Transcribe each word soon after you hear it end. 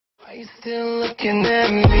Are you still looking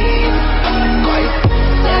at me? Are you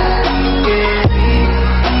looking at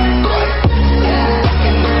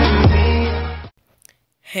me?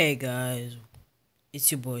 Hey guys, it's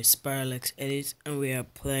your boy Spiralex Edits, and we are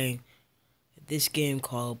playing this game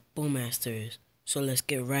called Bowmasters. So let's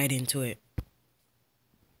get right into it.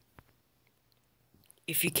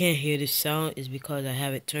 If you can't hear the sound, it's because I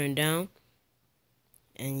have it turned down.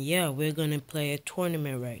 And yeah, we're gonna play a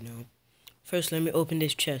tournament right now. First, let me open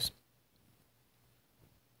this chest.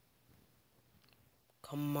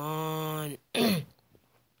 Come on.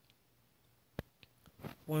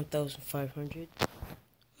 1,500.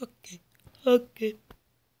 Okay.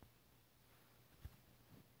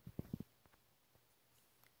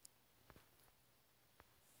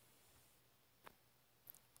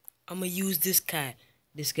 I'm gonna use this guy,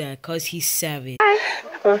 cause he's savage.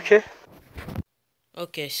 Okay.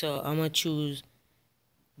 Okay, so I'm gonna choose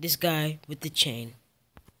this guy with the chain.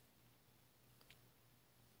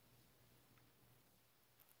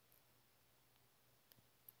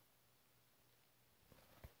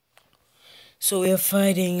 So we're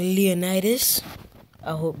fighting Leonidas.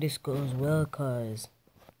 I hope this goes well, cause,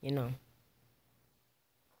 you know.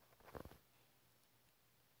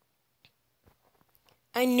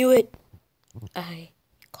 I knew it. I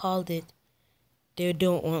called it. They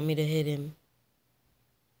don't want me to hit him.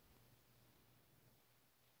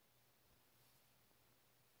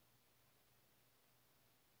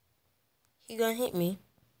 He gonna hit me.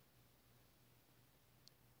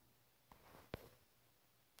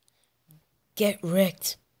 Get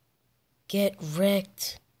wrecked. Get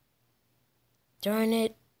wrecked. Darn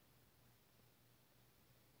it.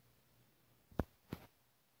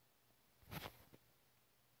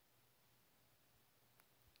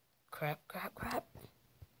 Crap.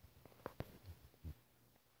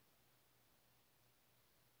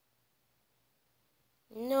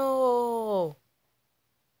 No.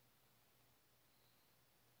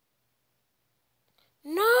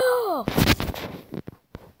 No.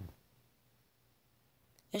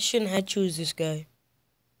 I shouldn't have choose this guy.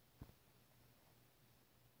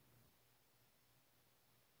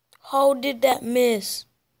 How did that miss?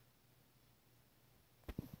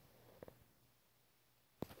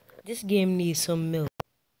 This game needs some milk.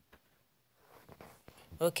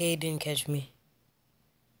 Okay, didn't catch me.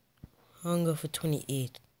 Hunger for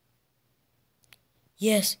 28.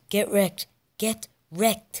 Yes, get wrecked. Get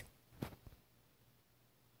wrecked.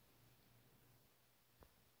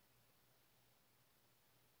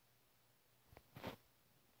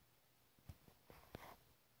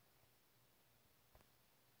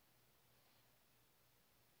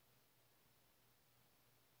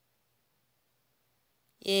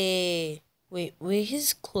 Yay. Wait, where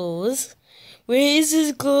his clothes? Where is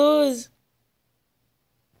his clothes?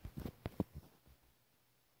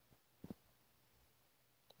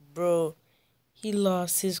 Bro, he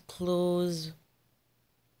lost his clothes.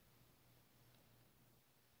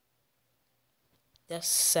 That's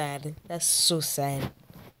sad. That's so sad.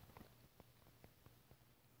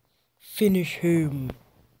 Finish him.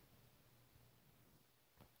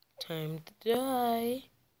 Time to die.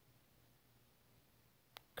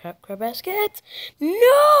 Crap basket.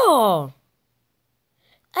 No!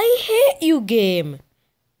 I hate you, game.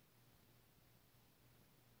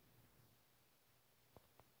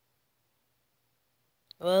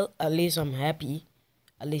 Well, at least I'm happy.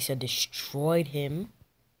 At least I destroyed him.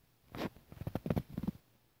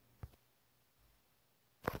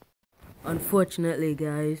 Unfortunately,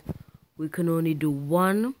 guys, we can only do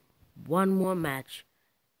one more match,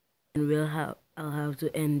 and I'll have to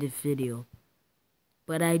end the video.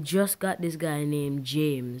 But I just got this guy named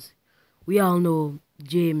James. We all know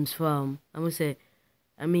James from, what's his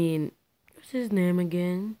name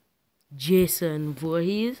again? Jason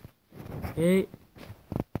Voorhees. Right?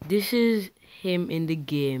 This is him in the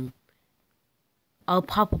game. I'll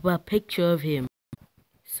pop up a picture of him.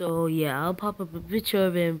 So yeah, I'll pop up a picture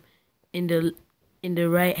of him in the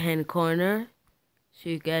right hand corner so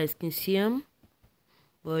you guys can see him.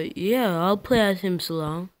 But yeah, I'll play as him so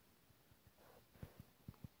long.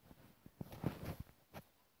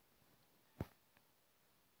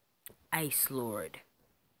 Ice Lord.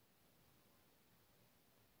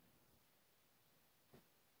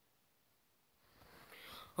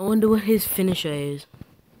 I wonder what his finisher is.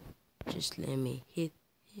 Just let me hit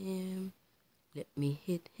him. Let me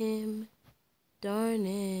hit him. Darn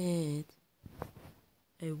it.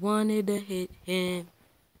 I wanted to hit him.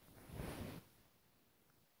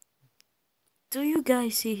 Do you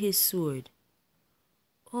guys see his sword?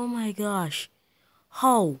 Oh my gosh.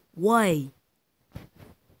 How? Why?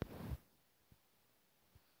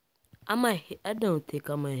 I don't think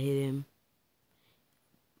I'm gonna hit him.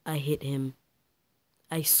 I hit him.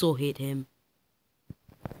 I so hit him.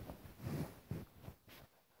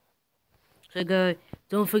 So guys,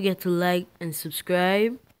 don't forget to like and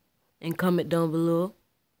subscribe and comment down below.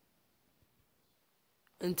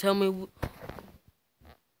 And tell me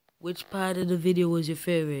which part of the video was your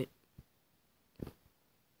favorite.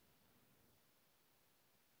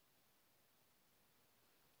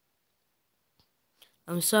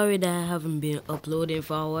 I'm sorry that I haven't been uploading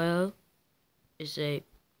for a while. It's like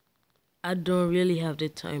I don't really have the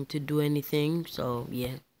time to do anything, so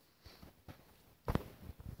yeah.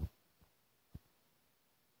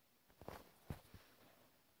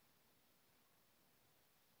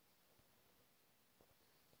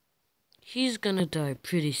 He's gonna die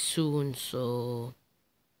pretty soon, so...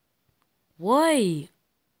 Why?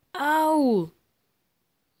 Ow!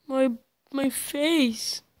 My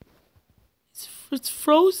face! It's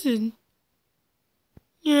frozen.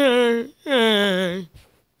 Yeah.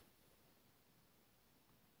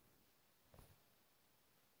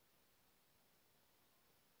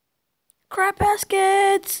 Crap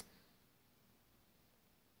baskets!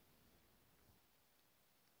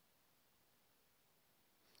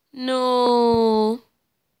 No.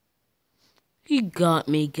 He got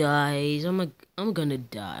me, guys. I'm gonna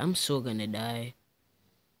die. I'm so gonna die.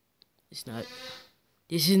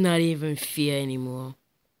 This is not even fair anymore.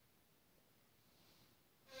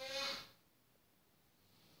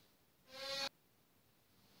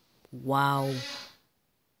 Wow.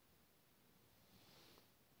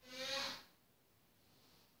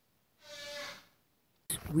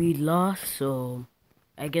 We lost, so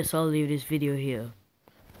I guess I'll leave this video here.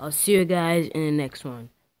 I'll see you guys in the next one.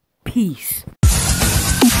 Peace.